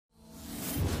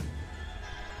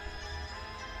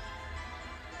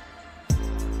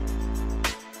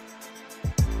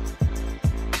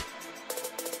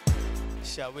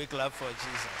Shall we clap for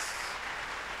Jesus?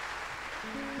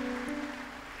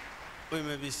 We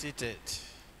may be seated.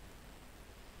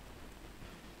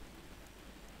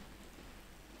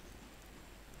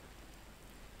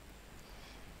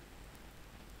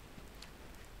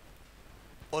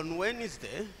 On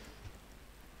Wednesday,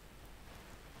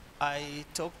 I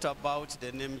talked about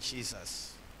the name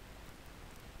Jesus.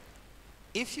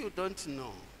 If you don't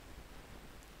know,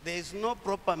 there is no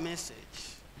proper message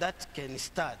that can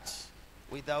start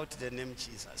without the name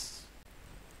Jesus.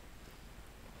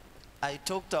 I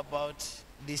talked about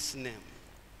this name.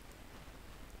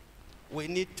 We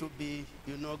need to be,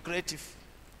 grateful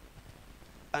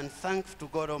and thankful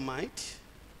to God Almighty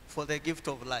for the gift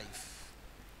of life.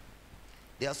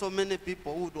 There are so many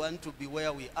people who would want to be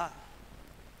where we are.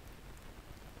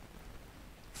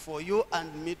 For you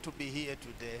and me to be here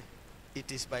today,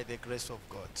 it is by the grace of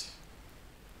God.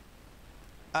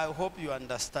 I hope you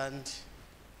understand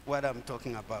what I'm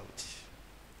talking about.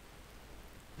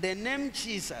 The name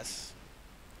Jesus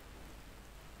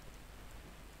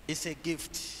is a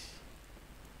gift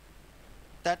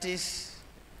that is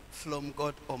from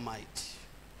God Almighty.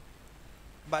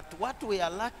 But what we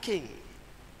are lacking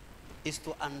is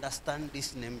to understand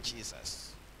this name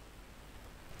Jesus.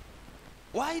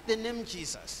 Why the name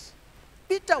Jesus?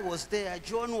 Peter was there,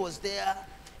 John was there,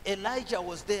 Elijah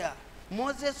was there,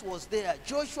 Moses was there,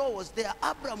 Joshua was there,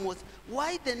 Abraham was.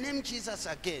 Why the name Jesus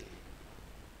again?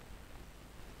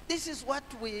 This is what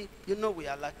we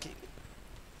are lacking.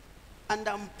 And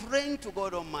I'm praying to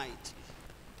God Almighty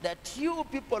that you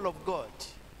people of God,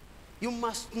 you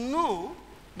must know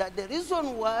that the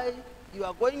reason why you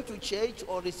are going to church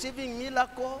or receiving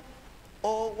miracle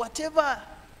or whatever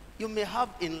you may have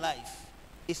in life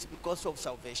is because of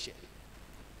salvation.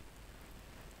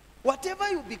 Whatever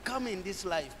you become in this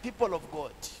life, people of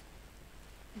God,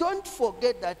 don't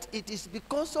forget that it is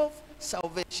because of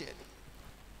salvation.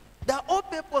 The whole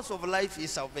purpose of life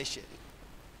is salvation.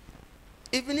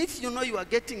 Even if you are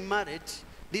getting married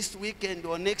this weekend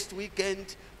or next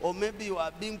weekend, or maybe you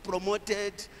are being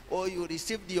promoted or you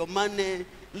received your money,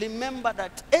 remember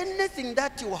that anything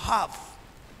that you have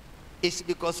is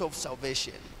because of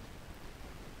salvation.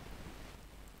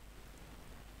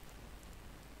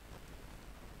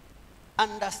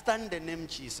 Understand the name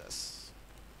Jesus.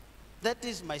 That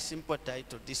is my simple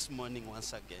title this morning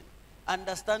once again.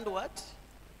 Understand what?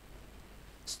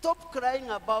 Stop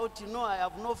crying about, I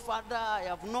have no father, I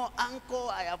have no uncle,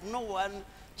 I have no one.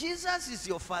 Jesus is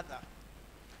your father.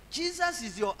 Jesus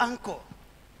is your uncle.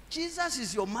 Jesus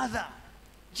is your mother.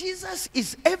 Jesus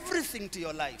is everything to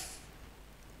your life.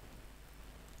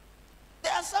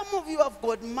 There are some of you who have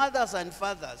got mothers and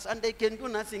fathers, and they can do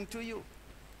nothing to you.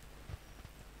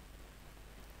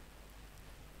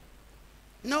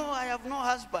 No, I have no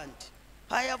husband.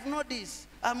 I have no this.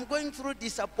 I'm going through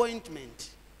disappointment.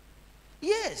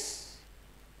 Yes.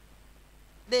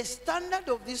 The standard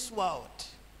of this world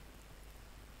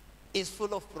is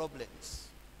full of problems.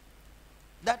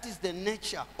 That is the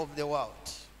nature of the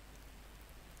world.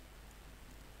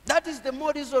 That is the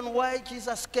more reason why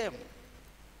Jesus came.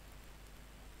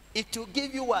 It will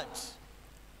give you what?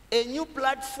 A new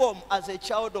platform as a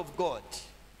child of God.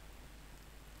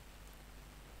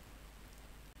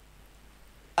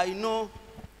 I know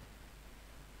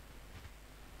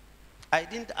I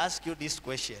didn't ask you this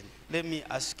question. Let me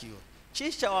ask you.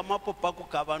 Chisha wa mapo pako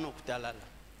kabano kutalala.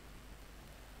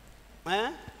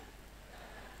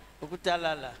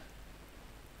 Ukutalala.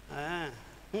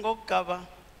 Ngokaba.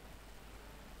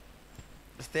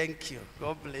 Thank you.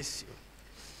 God bless you.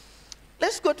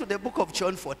 Let's go to the book of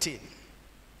John 14.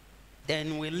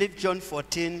 Then we leave John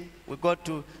 14. We go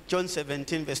to John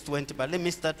 17, verse 20. But let me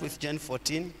start with John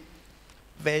 14,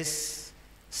 verse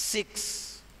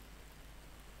 6.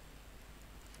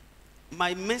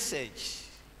 My message,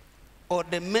 or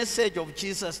the message of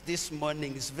Jesus this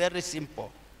morning, is very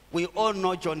simple. We all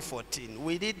know John 14.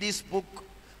 We read this book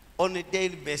on a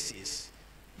daily basis.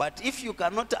 But if you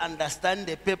cannot understand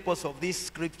the purpose of this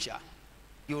scripture,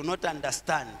 you will not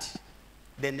understand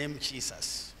the name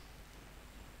Jesus.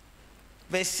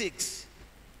 Verse 6.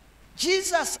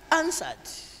 Jesus answered,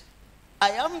 I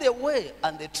am the way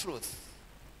and the truth.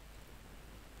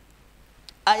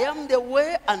 I am the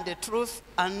way and the truth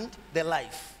and the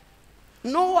life.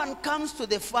 No one comes to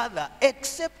the Father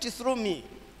except through me.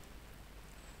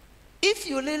 If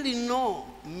you really know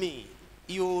me,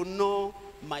 you will know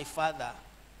my Father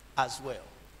as well.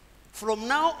 From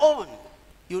now on,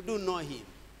 you do know him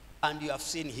and you have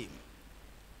seen him.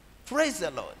 Praise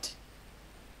the Lord.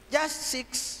 Just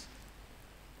 6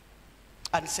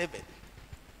 and 7.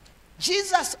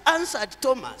 Jesus answered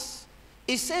Thomas.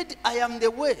 He said, I am the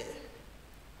way,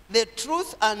 the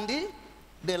truth and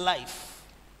the life.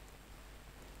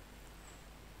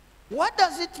 What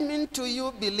does it mean to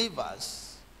you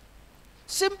believers?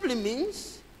 Simply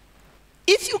means,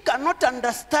 if you cannot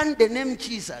understand the name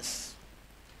Jesus,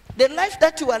 the life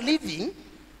that you are living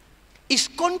is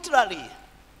contrary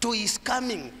to his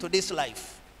coming to this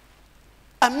life.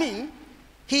 I mean,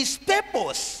 his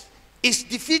purpose is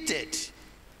defeated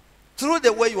through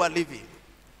the way you are living.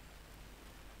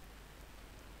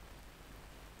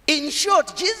 In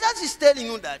short, Jesus is telling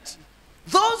you that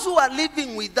those who are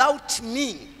living without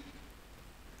me,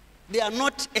 they are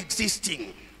not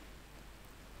existing.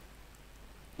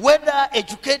 Whether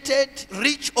educated,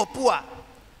 rich, or poor,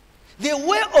 the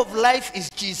way of life is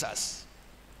Jesus.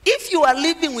 If you are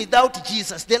living without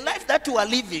Jesus, the life that you are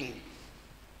living,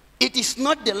 it is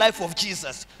not the life of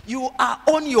Jesus. You are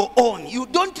on your own. You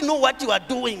don't know what you are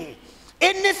doing.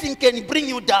 Anything can bring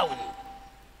you down.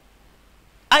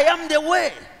 I am the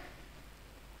way,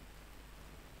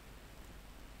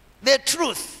 the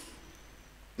truth.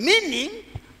 Meaning,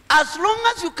 as long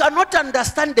as you cannot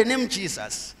understand the name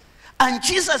Jesus, and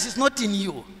Jesus is not in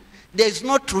you, there is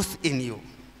no truth in you.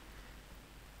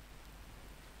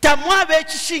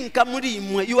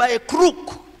 You are a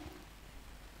crook.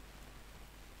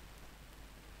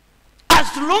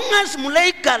 As long as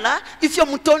mulaikala, if you're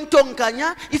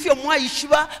mutontonkanya, if you're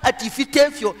mwaishwa,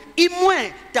 atifitefyo,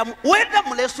 imwe, whether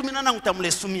mulesumina na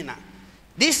utamulesumina,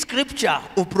 this scripture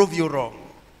will prove you wrong.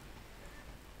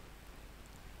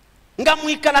 Nga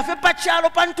mwikala fe pachalo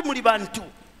pantu mulibantu,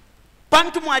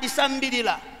 pantu mwali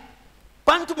sambirila,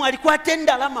 pantu mwali kwa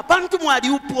tenda lama, pantu mwali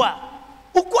upwa,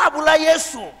 ukwabula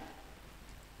Yesu.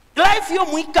 Life yo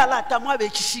mwikala tamwabe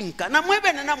chishinka, na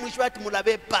mwebe nena mwishwa ati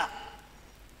mulabepa.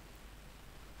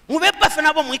 Mubepa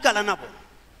fenabo mwikala nabo.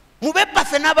 Mubepa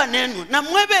fenaba nenu, na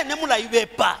mwebe nemula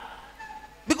yubepa.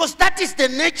 Because that is the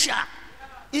nature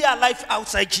of life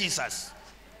outside Jesus.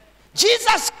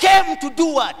 Jesus came to do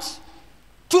what?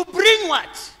 To bring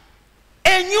what?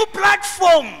 A new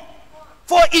platform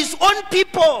for his own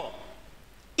people.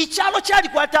 Ichalo chali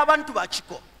kwa tabantu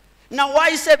bachiko. Na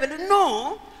why seven?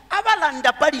 No.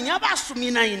 Abalanda pali nyaba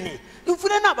sumina ine.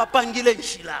 Infule na bapangile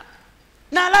nshila.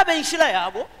 Na alabe nshila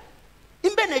yabo.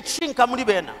 Imbe ne chinka muri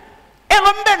bena.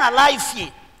 Elo mbe na life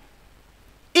ye.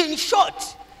 In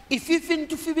short, if you fin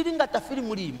to fibiringa tafiri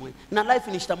muri imwe, na life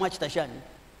ni shitamwa chitashani.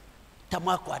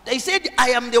 Tamwa kwata. He said,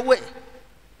 I am the way,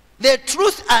 the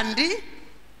truth and the...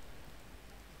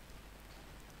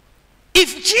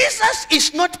 If Jesus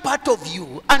is not part of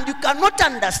you and you cannot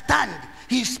understand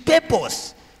his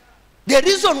purpose, the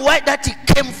reason why that he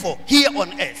came for here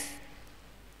on earth,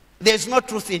 there is no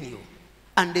truth in you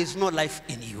and there is no life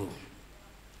in you.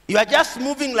 You are just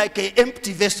moving like an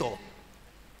empty vessel,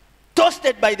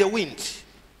 toasted by the wind.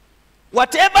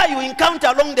 Whatever you encounter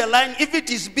along the line, if it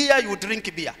is beer, you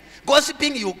drink beer.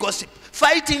 Gossiping, you gossip.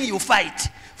 Fighting, you fight.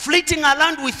 Fleeting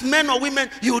around with men or women,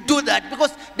 you do that.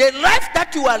 Because the life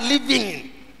that you are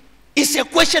living is a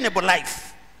questionable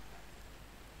life.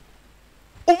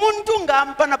 Umuntu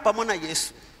ngampana pamona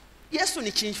Yesu. Yesu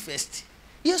ni change first.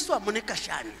 Yesu amoneka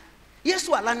shani.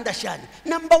 Yesu alanda shani.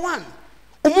 Number one,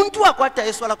 umuntu akwata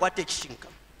Yesu alakwata chishinka.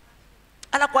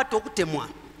 Alakwata okutemwa.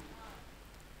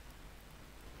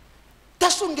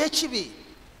 Tasunge chibi.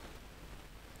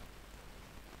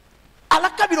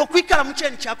 Alakabiro kwikala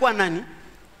mcheni chakwa nani?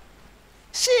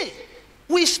 See,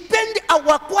 we spend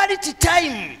our quality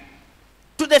time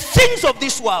to the things of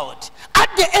this world. At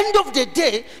the end of the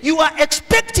day, you are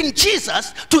expecting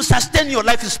Jesus to sustain your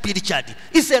life spiritually.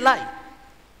 It's a lie.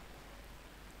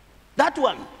 That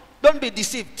one, don't be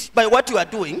deceived by what you are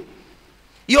doing.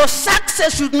 Your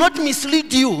success should not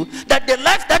mislead you that the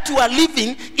life that you are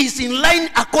living is in line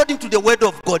according to the word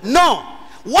of God. No.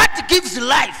 What gives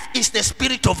life is the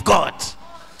Spirit of God.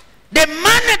 The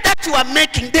money that you are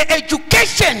making, the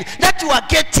education that you are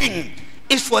getting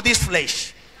is for this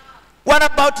flesh. What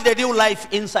about the real life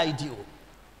inside you?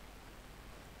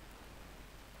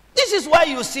 This is why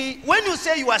you see, when you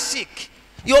say you are sick,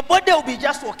 your body will be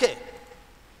just okay.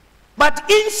 But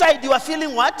inside you are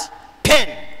feeling what? Pain.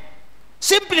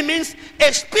 Simply means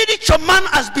a spiritual man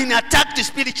has been attacked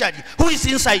spiritually. Who is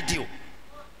inside you?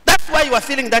 That's why you are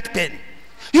feeling that pain.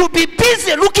 You'll be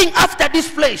busy looking after this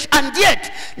flesh, and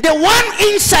yet the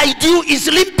one inside you is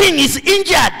limping, is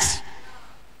injured.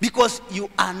 Because you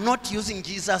are not using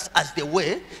Jesus as the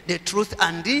way, the truth,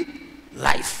 and the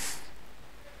life.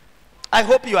 I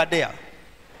hope you are there.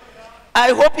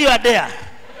 I hope you are there.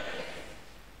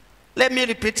 Let me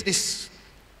repeat this.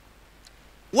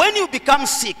 When you become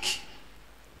sick,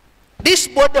 this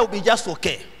body will be just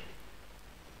okay.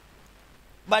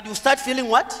 But you start feeling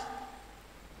what?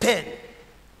 Pain.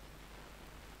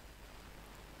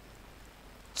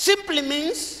 simply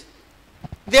means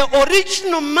the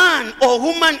original man or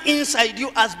woman inside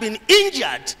you has been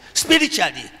injured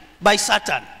spiritually by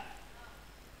Satan.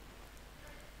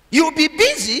 You'll be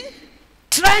busy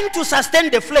trying to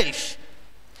sustain the flesh.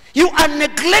 You are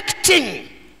neglecting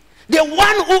the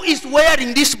one who is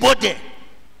wearing this body.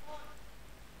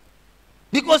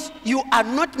 Because you are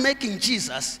not making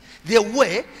Jesus the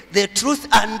way, the truth,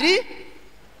 and the...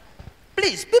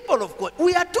 Please, people of God,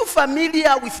 we are too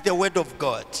familiar with the word of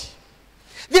God.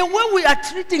 The way we are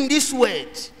treating this word,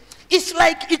 it's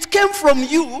like it came from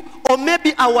you, or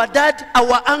maybe our dad,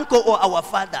 our uncle, or our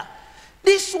father.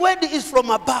 This word is from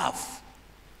above.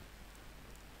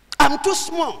 I'm too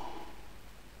small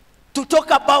to talk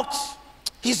about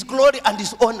his glory and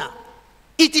his honor.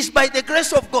 It is by the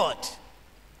grace of God.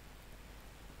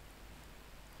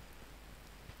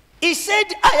 He said,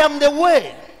 I am the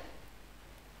way,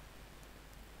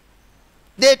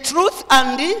 the truth,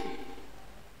 and the...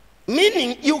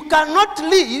 Meaning, you cannot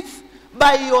live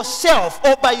by yourself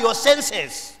or by your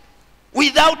senses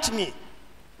without me.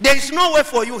 There is no way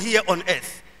for you here on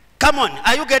earth. Come on,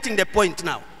 are you getting the point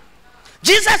now?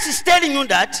 Jesus is telling you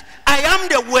that I am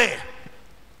the way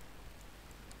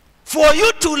for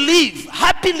you to live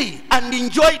happily and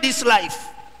enjoy this life.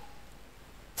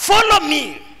 Follow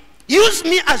me. Use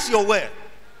me as your way.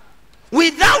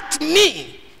 Without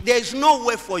me, there is no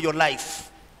way for your life.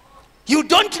 You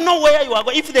don't know where you are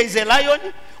going. If there is a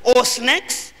lion or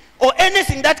snakes or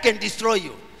anything that can destroy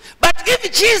you. But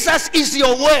if Jesus is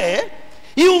your way,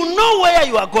 you know where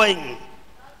you are going.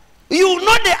 You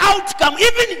know the outcome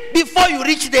even before you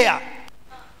reach there.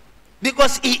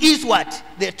 Because he is what?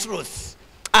 The truth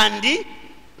and the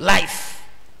life.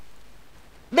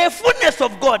 The fullness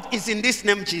of God is in this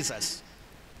name Jesus.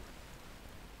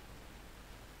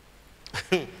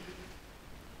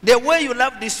 The way you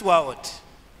love this world,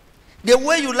 the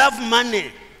way you love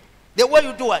money, the way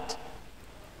you do what?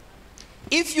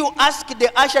 If you ask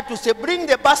the usher to say, bring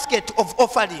the basket of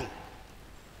offering,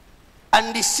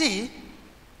 and you see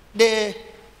the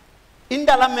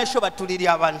indalamesho batuliri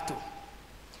abantu,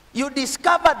 you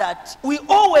discover that we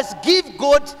always give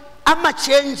God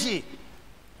amachenji.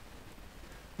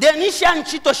 The nisha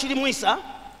nchito shirimwisa,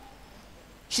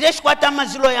 shireshkwata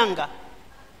amazilo yanga,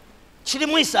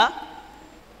 shirimwisa,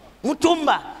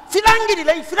 mutumba.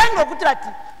 Filangiro kutirati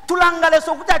tulangale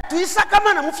so kutati tuisa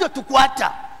kama na mufyo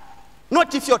tukwata,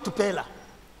 not ifyo tupela.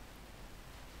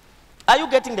 Are you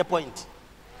getting the point?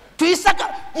 Tuisa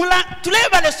mula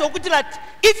tulebale so kutirati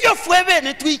ifyo fwebe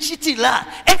ne tuichitila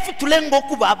efi tulengo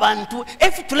kuba abantu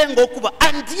efi tulengo kuba,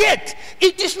 and yet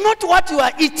it is not what you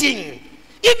are eating.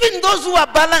 Even those who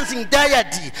are balancing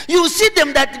diet, you see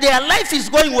them that their life is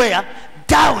going where?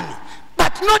 Down.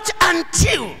 But not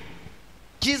until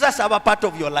Jesus have a part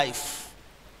of your life.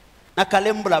 Na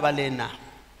kalembula balena.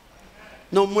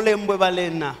 No mulembwe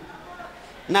balena.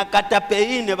 Na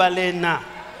katapeine balena.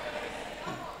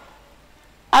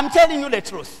 I'm telling you the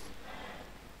truth.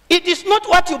 It is not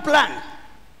what you plan,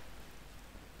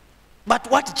 but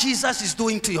what Jesus is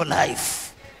doing to your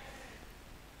life.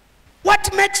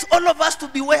 What makes all of us to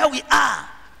be where we are?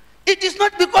 It is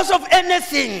not because of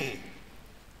anything.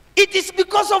 It is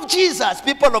because of Jesus,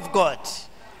 people of God.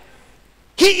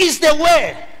 He is the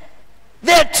way,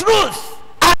 the truth,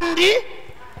 and the...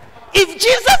 If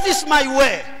Jesus is my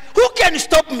way, who can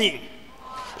stop me?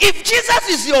 If Jesus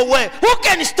is your way, who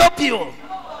can stop you?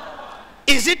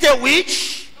 Is it a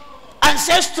witch?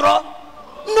 Ancestral?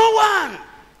 No one.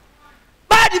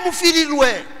 Badi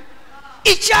mufirirwe.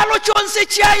 Ichalo chonse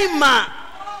chaima.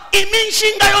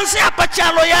 Iminshinga yonse apa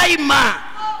chalo yaima.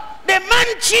 The man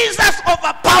Jesus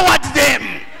overpowered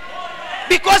them.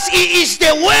 Because he is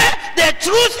the way, the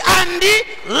truth, and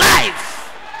the life.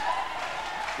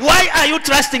 Why are you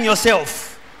trusting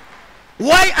yourself?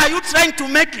 Why are you trying to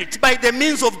make it by the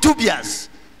means of dubious?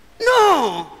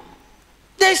 No.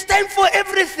 There's time for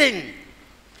everything.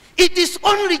 It is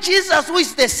only Jesus who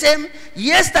is the same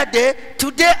yesterday,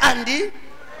 today, and the...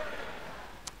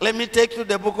 Let me take you to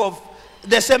the book of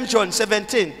the same John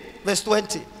 17, verse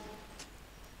 20.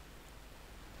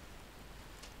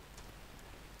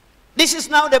 This is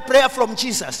now the prayer from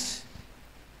Jesus,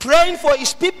 praying for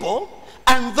his people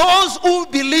and those who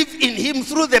believe in him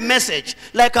through the message.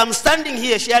 Like I'm standing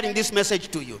here sharing this message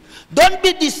to you. Don't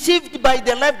be deceived by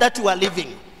the life that you are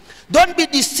living. Don't be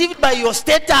deceived by your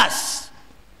status,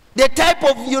 the type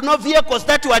of vehicles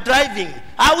that you are driving,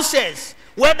 houses,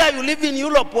 whether you live in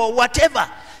Europe or whatever.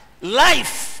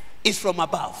 Life is from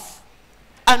above,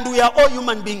 and we are all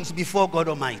human beings before God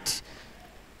Almighty.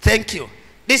 Thank you.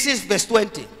 This is verse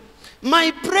 20.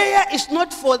 My prayer is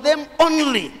not for them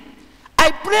only.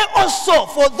 I pray also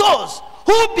for those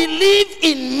who believe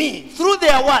in me through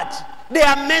their what?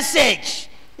 Their message.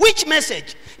 Which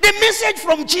message? The message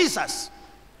from Jesus.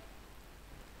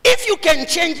 If you can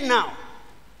change now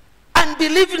and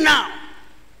believe now,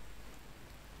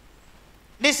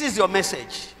 this is your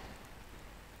message.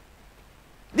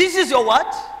 This is your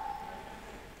what?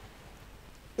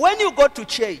 When you go to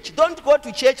church, don't go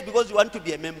to church because you want to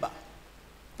be a member.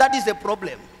 That is the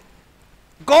problem.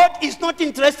 God is not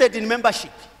interested in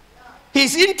membership.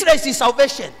 His interest is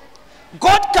salvation.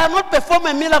 God cannot perform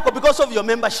a miracle because of your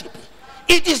membership.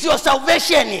 It is your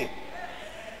salvation.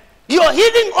 Your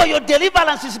healing or your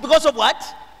deliverance is because of what?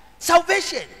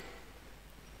 Salvation.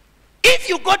 If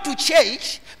you go to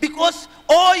church because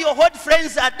all your old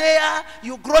friends are there,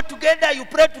 you grow together, you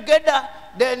pray together,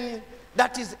 then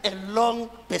that is a long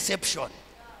perception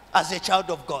as a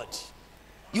child of God.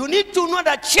 You need to know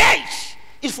that church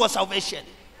is for salvation.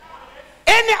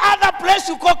 Any other place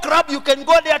you call club, you can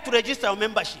go there to register your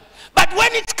membership. But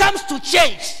when it comes to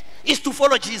church, it's to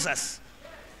follow Jesus.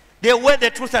 The way, the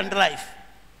truth, and life.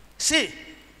 See,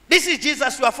 this is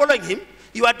Jesus. You are following him.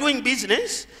 You are doing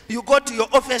business. You go to your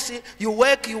office. You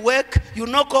work. You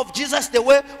knock off. Jesus, the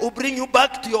way, will bring you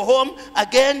back to your home.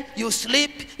 Again, you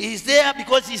sleep. He's there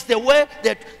because he's the way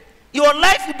that your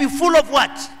life will be full of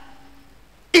what?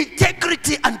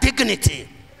 Integrity and dignity.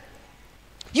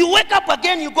 You wake up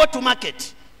again, you go to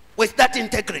market with that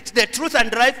integrity. The truth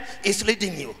and life is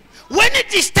leading you. When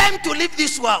it is time to leave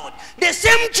this world, the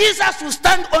same Jesus will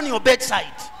stand on your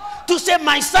bedside to say,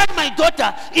 my son, my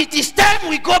daughter, it is time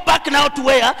we go back now to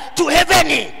where? To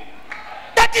heaven.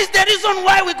 That is the reason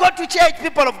why we go to church,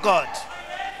 people of God.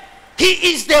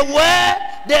 He is the way,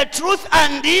 the truth,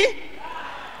 and the...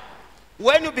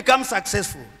 When you become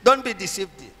successful, don't be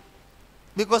deceived.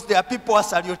 Because there are people who are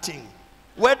saluting.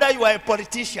 Whether you are a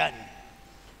politician,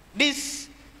 this,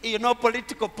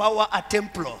 political power are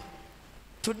temporal.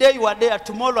 Today you are there,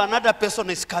 tomorrow another person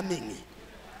is coming.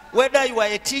 Whether you are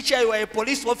a teacher, you are a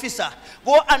police officer,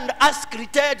 go and ask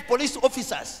retired police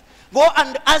officers. Go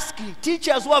and ask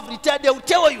teachers who have retired, they will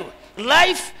tell you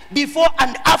life before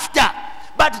and after.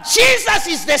 But Jesus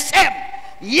is the same,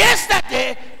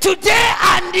 yesterday, today,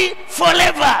 and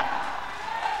forever.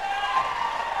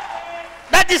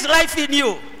 That is life in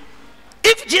you.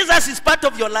 If Jesus is part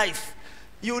of your life,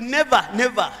 you never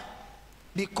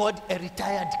be called a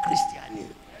retired Christian.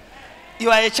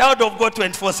 You are a child of God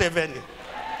 24/7.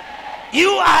 You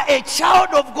are a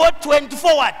child of God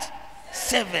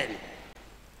 24/7.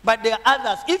 But there are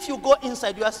others. If you go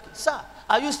inside, you ask, sir,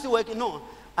 are you still working? No,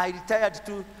 I retired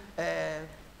to,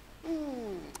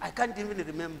 I can't even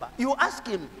remember. You ask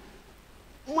him,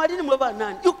 you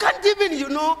can't even,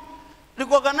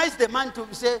 recognize the man to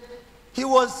say, he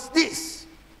was this.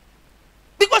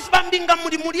 Because bambinga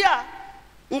mulimulia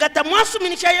ngata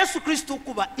mwasuminisha Yesu Kristo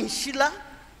kuba inshila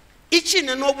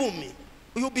ichine nobumi,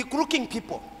 you'll be crooking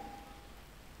people.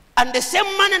 And the same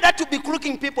money that you'll be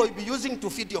crooking people, you'll be using to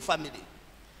feed your family.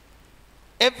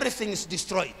 Everything is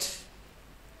destroyed.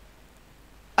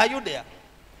 Are you there?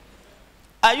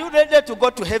 Are you ready to go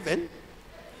to heaven?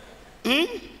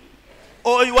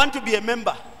 Or you want to be a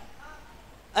member?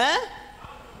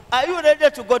 Are you ready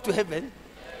to go to heaven?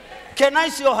 Can I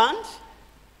see your hand?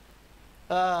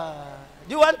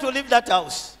 Do you want to leave that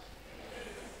house?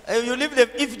 You leave them.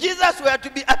 If Jesus were to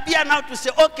appear now to say,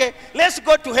 okay, let's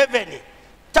go to heaven.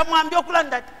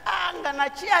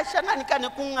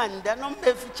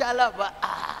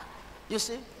 You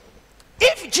see?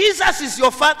 If Jesus is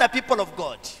your father, people of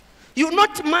God, you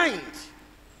not mind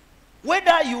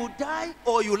whether you die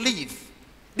or you live,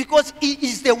 because he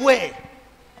is the way.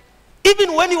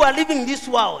 Even when you are leaving this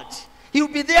world, he will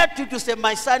be there to say,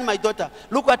 my son, my daughter,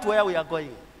 look at where we are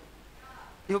going.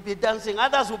 You'll be dancing.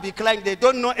 Others will be crying. They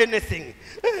don't know anything.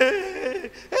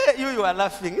 You are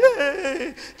laughing.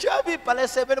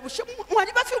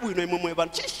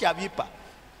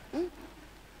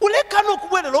 Ulekano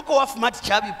kubwele loko wafu mati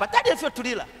chabipa. Tade fyo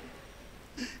tulila.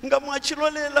 Nga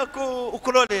mwachilole ko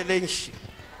ukulole lenshi.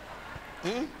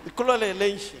 Ukulole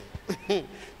lenshi.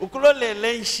 Ukulole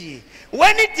lenshi.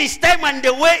 When it is time and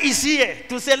the way is here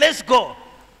to say let's go,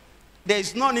 there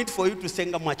is no need for you to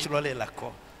sing mwachilole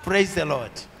lako. Praise the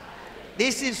Lord.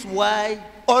 This is why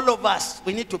all of us,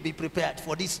 we need to be prepared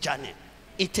for this journey.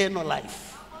 Eternal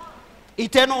life.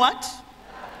 Eternal what?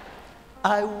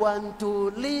 I want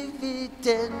to live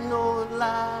eternal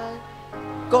life.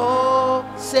 God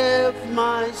save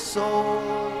my soul.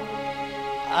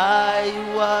 I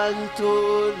want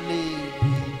to live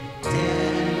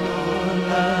eternal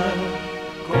life.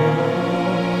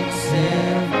 God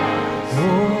save my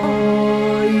soul.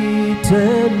 Oh,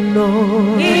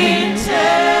 eternal.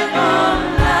 Eternal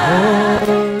life.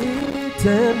 Oh,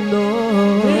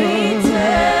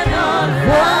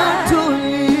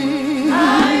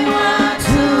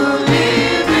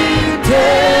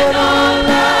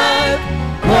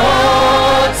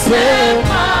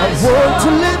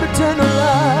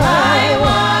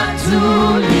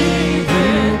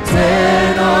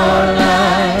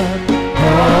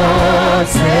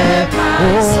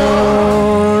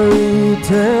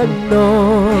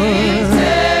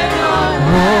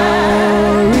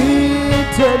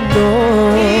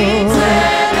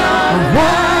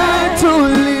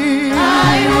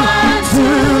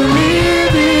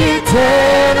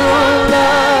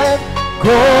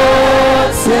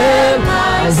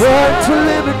 want to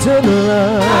live eternal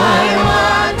life. I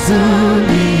want to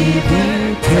live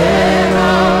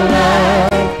eternal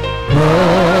life.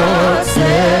 Lord,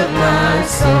 save my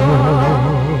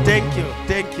soul. Thank you,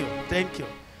 thank you, thank you.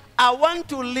 I want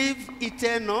to live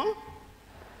eternal.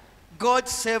 God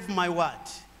save my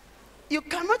what? You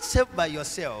cannot save by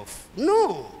yourself.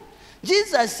 No.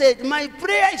 Jesus said, my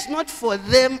prayer is not for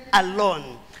them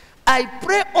alone. I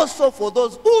pray also for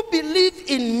those who believe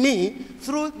in me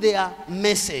through their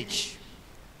message.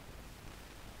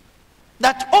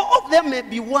 That all of them may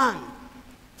be one.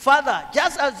 Father,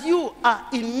 just as you are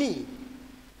in me,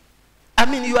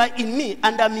 you are in me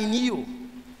and I'm in you.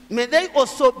 May they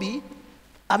also be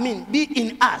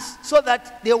in us, so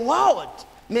that the world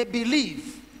may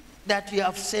believe that you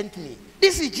have sent me.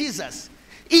 This is Jesus.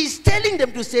 He is telling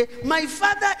them to say, my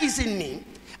Father is in me.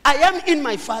 I am in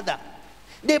my Father.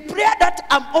 The prayer that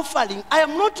I'm offering, I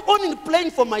am not only praying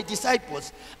for my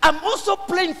disciples, I'm also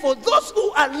praying for those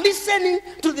who are listening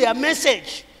to their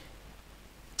message.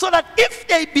 So that if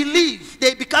they believe,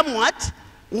 they become what?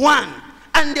 One.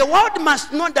 And the world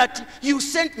must know that you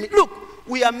sent me. Look,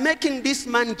 we are making this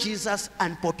man Jesus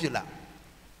unpopular.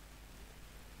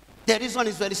 The reason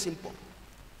is very simple.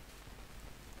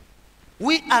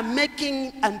 We are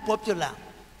making unpopular.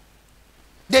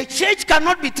 The church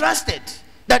cannot be trusted.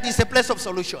 That is a place of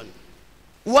solution.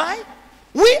 Why?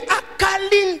 We are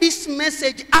calling this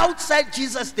message outside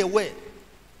Jesus the way.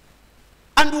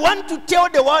 And we want to tell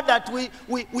the world that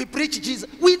we preach Jesus.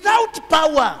 Without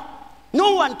power,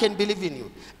 no one can believe in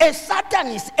you. A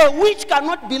Satanist, a witch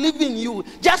cannot believe in you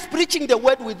just preaching the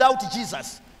word without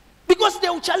Jesus. Because they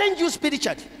will challenge you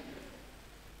spiritually.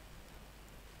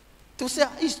 To say,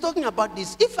 he's talking about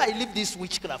this. If I leave this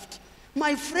witchcraft,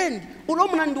 my friend, if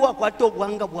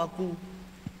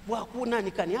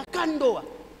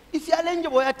you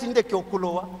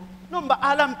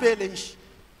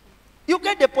you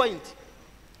get the point.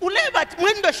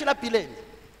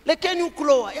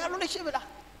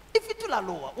 If it la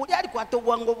loa,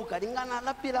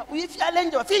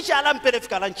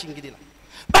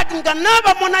 but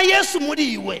nganaba mona Yesu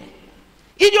muri iwe.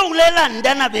 Iyo ulela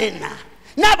ndana bena.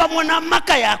 Naba mona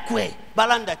maka yakwe.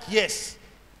 Balanda, yes.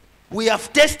 We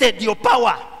have tested your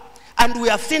power. And we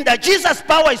have seen that Jesus'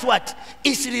 power is what?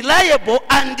 Is reliable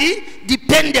and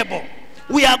dependable.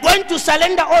 We are going to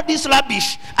surrender all this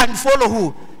rubbish and follow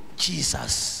who?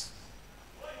 Jesus.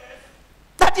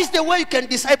 That is the way you can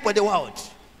disciple the world.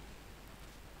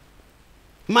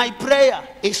 My prayer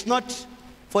is not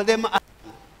for them.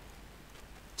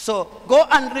 So go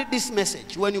and read this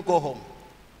message when you go home.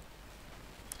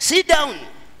 Sit down.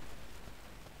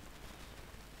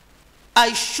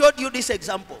 I showed you this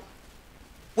example.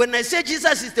 When I say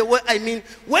Jesus is the way, I mean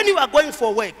when you are going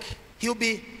for work, he'll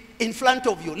be in front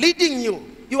of you, leading you.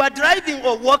 You are driving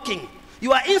or walking.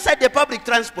 You are inside the public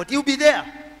transport. He'll be there.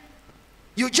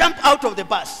 You jump out of the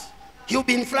bus. He'll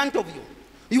be in front of you.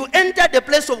 You enter the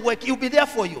place of work. He'll be there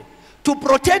for you. To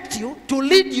protect you, to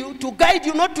lead you, to guide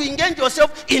you, not to engage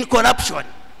yourself in corruption.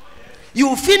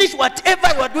 You finish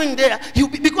whatever you are doing there,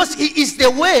 because he is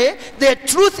the way, the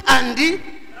truth, and the...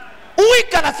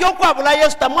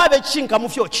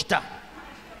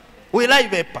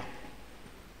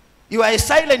 You are a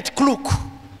silent cloak.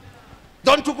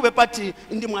 Don't talk about it.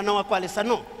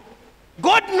 No.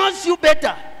 God knows you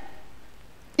better.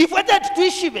 If we that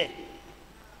twishibe,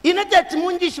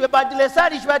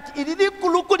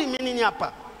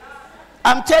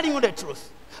 I'm telling you the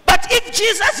truth. But if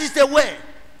Jesus is the way,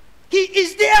 he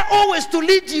is there always to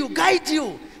lead you, guide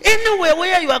you. Anywhere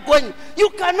where you are going, you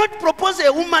cannot propose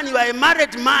a woman, you are a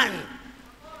married man.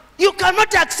 You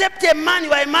cannot accept a man,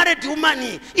 you are a married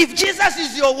woman. If Jesus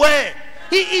is your way,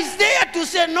 he is there to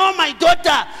say, no, my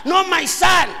daughter, no, my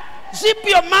son. Zip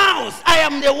your mouth. I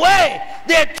am the way,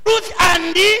 the truth,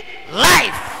 and the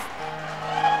life.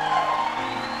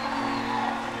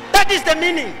 That is the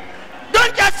meaning.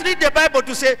 Don't just read the Bible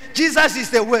to say, Jesus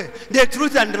is the way, the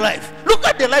truth, and the life. Look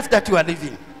at the life that you are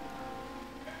living.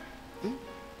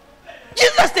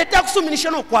 Jesus the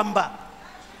takusuminishano kwamba.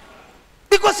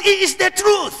 Because he is the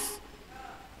truth.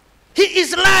 He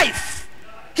is life.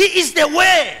 He is the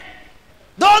way.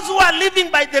 Those who are living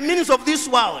by the means of this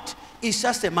world, it's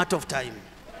just a matter of time.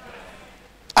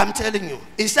 I'm telling you.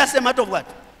 It's just a matter of what?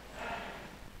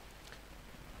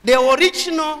 The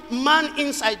original man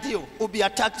inside you will be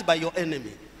attacked by your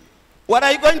enemy. What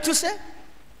are you going to say?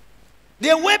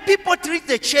 The way people treat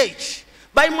the church,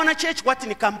 by Mona Church, what in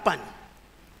the company?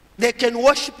 They can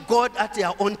worship God at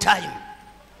their own time.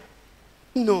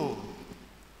 No.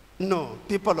 No,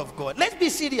 people of God. Let's be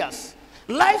serious.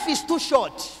 Life is too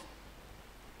short.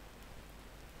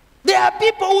 There are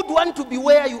people who would want to be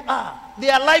where you are. They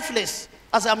are lifeless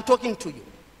as I'm talking to you.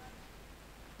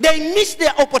 They miss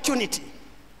their opportunity.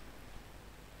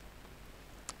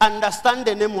 Understand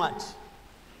the name what?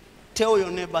 Tell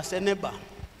your neighbor, say neighbor.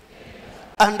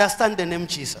 Understand the name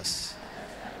Jesus.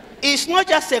 It's not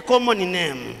just a common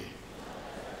name.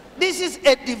 This is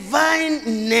a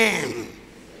divine name.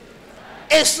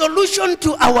 A solution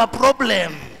to our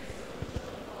problem.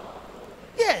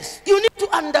 Yes, you need to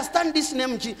understand this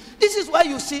name. This is why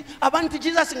you see abantu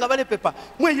Jesus ngabale pepa.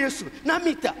 Mwe Yesu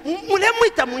namita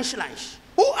mulemwita munshlansh.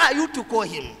 Who are you to call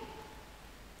him?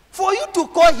 For you to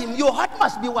call him, your heart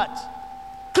must be what?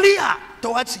 Clear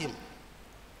towards him.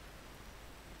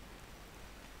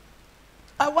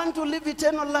 I want to live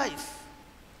eternal life.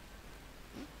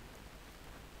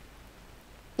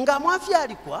 Nga mwafya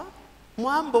alikuwa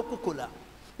mwambo kukula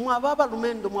mwababa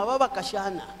lumendo mwababa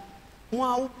kashana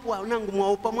mwaupwa nangu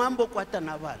mwaupa mwambo kwata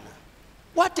na bana.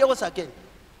 What else again?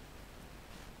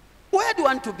 Where do you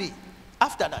want to be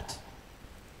after that?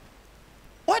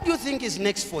 What do you think is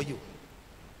next for you?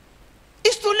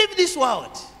 Is to leave this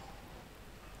world.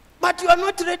 But you are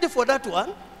not ready for that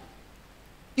one.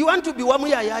 You want to be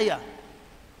wamuyayaya.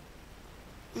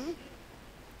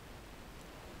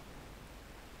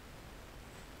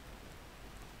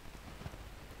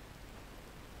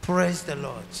 Praise the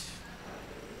Lord.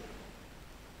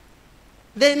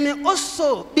 They may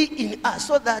also be in us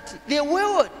so that the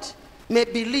world may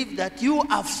believe that you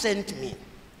have sent me.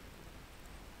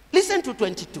 Listen to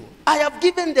 22. I have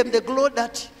given them the glory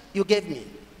that you gave me,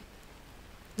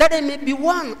 that they may be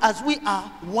one as we are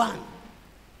one.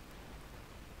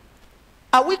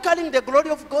 Are we calling the glory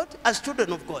of God as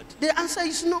children of God? The answer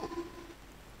is no.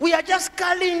 We are just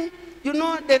calling,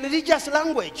 the religious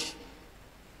language.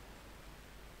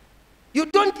 You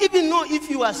don't even know if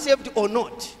you are saved or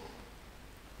not.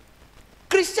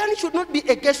 Christianity should not be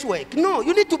a guesswork. No,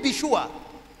 you need to be sure.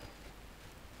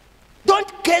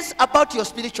 Don't guess about your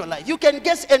spiritual life. You can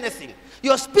guess anything.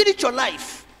 Your spiritual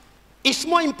life is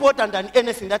more important than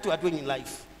anything that you are doing in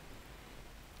life.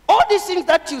 All these things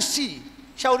that you see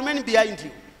shall remain behind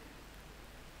you.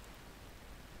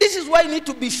 This is why you need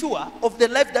to be sure of the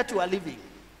life that you are living.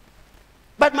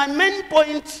 But my main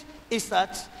point is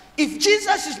that if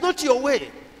Jesus is not your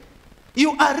way,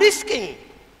 you are risking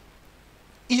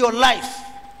your life.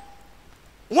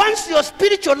 Once your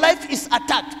spiritual life is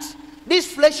attacked,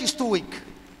 this flesh is too weak.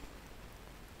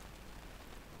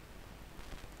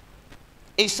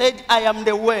 He said, I am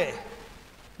the way,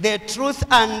 the truth,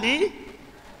 and the...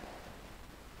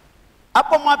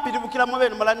 Apo mwapiri bukila mwebe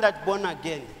malanda born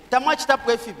again. Tamwachi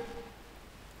tapwe fibi.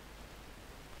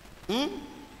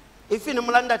 If in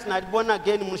mulanda not born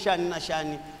again, mushani na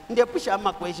shani. Nde pusha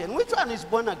ama question. Which one is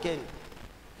born again?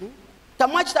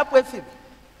 Tamwachi tapwe fibi.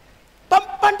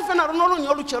 Pantu fena ronolo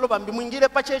nyolu chelo bambi mwingire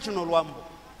pa chechu no lwambo.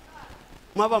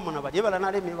 Mwaba mona baje bala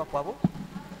nale meba kwabo.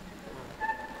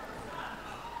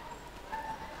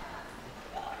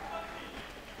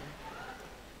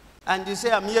 And you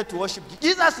say, I'm here to worship.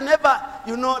 Jesus never,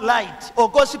 lied or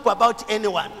gossip about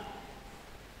anyone.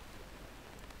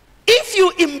 If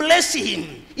you embrace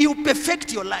him, he will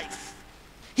perfect your life.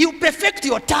 He will perfect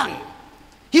your tongue.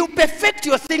 He will perfect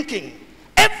your thinking.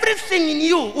 Everything in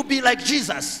you will be like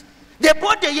Jesus. The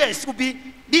body, yes, will be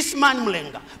this man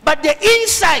Mulenga. But the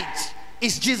inside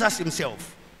is Jesus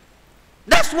himself.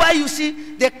 That's why you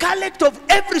see the character of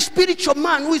every spiritual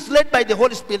man who is led by the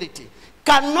Holy Spirit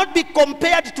cannot be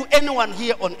compared to anyone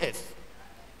here on earth.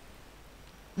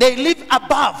 They live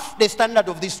above the standard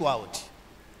of this world.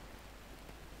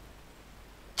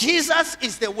 Jesus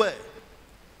is the way,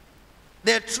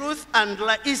 the truth, and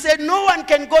life. He said, no one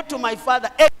can go to my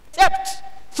Father except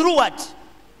through what?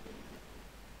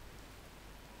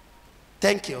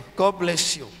 Thank you. God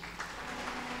bless you.